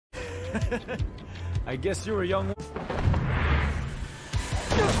I guess you're a young...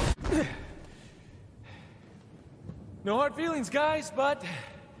 No hard feelings, guys, but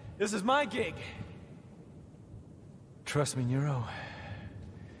this is my gig. Trust me, Nero.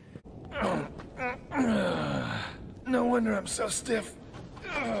 No wonder I'm so stiff.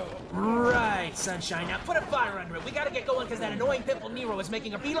 Right, Sunshine. Now put a fire under it. We gotta get going because that annoying pimple Nero is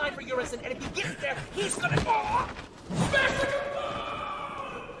making a beeline for Urison, and if he gets there, he's gonna...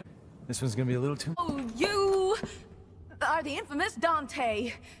 This one's gonna be a little too... Oh, you are the infamous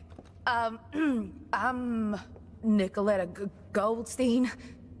Dante. I'm Nicoletta Goldstein.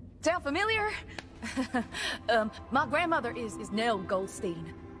 Sound familiar? My grandmother is Nell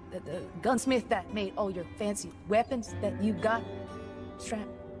Goldstein, the gunsmith that made all your fancy weapons that you got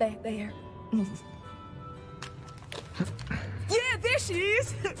strapped back there. Yeah, there she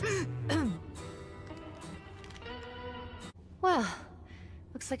is! Well,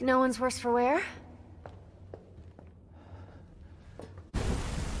 looks like no one's worse for wear.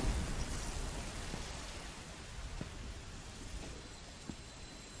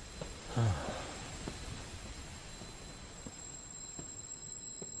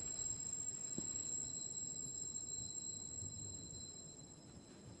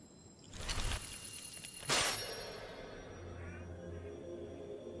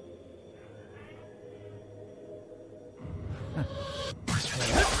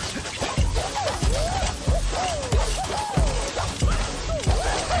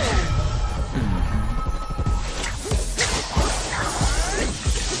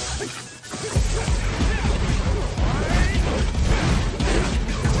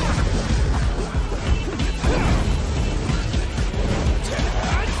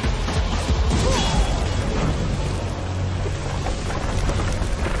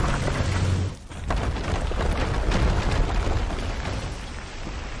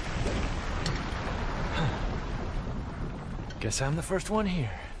 Guess I'm the first one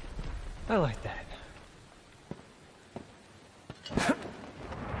here. I like that.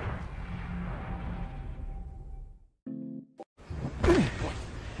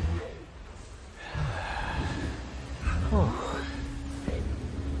 Oh.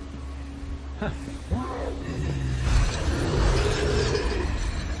 Huh.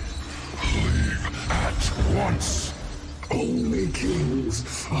 Leave at once. Only kings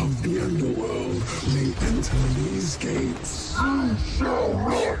of the underworld may enter these gates. You shall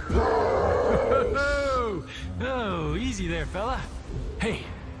not pass! Oh, easy there, fella. Hey,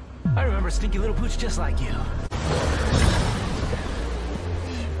 I remember a stinky little pooch just like you.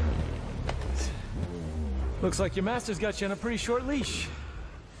 Looks like your master's got you on a pretty short leash.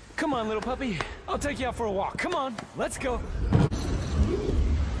 Come on, little puppy. I'll take you out for a walk. Come on, let's go.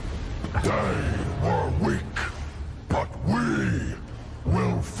 They were weak, but we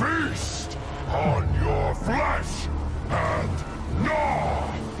will feast on your flesh and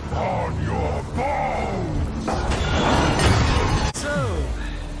gnaw on your bones! So,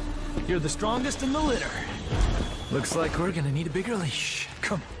 you're the strongest in the litter. Looks like we're gonna need a bigger leash.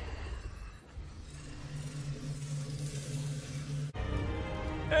 Come.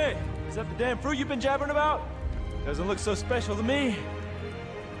 Hey, is that the damn fruit you've been jabbering about? Doesn't look so special to me.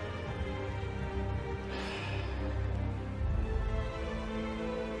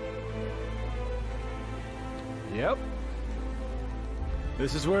 Yep.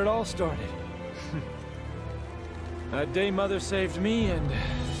 This is where it all started. That day Mother saved me and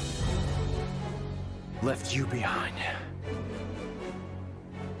left you behind.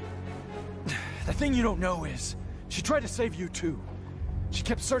 The thing you don't know is, she tried to save you too. She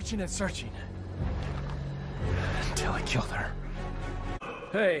kept searching and searching. Until I killed her.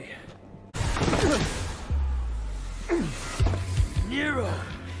 Hey. Nero,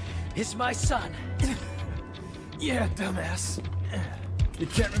 it's my son. Yeah, dumbass. You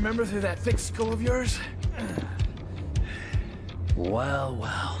can't remember through that thick skull of yours? Well,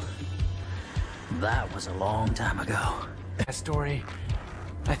 well. That was a long time ago. That story,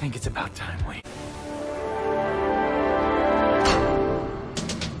 I think it's about time we...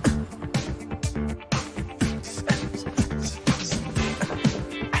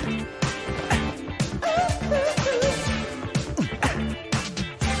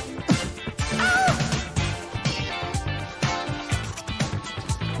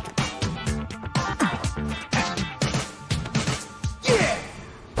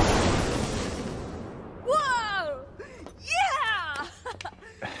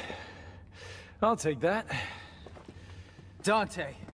 I'll take that. Dante,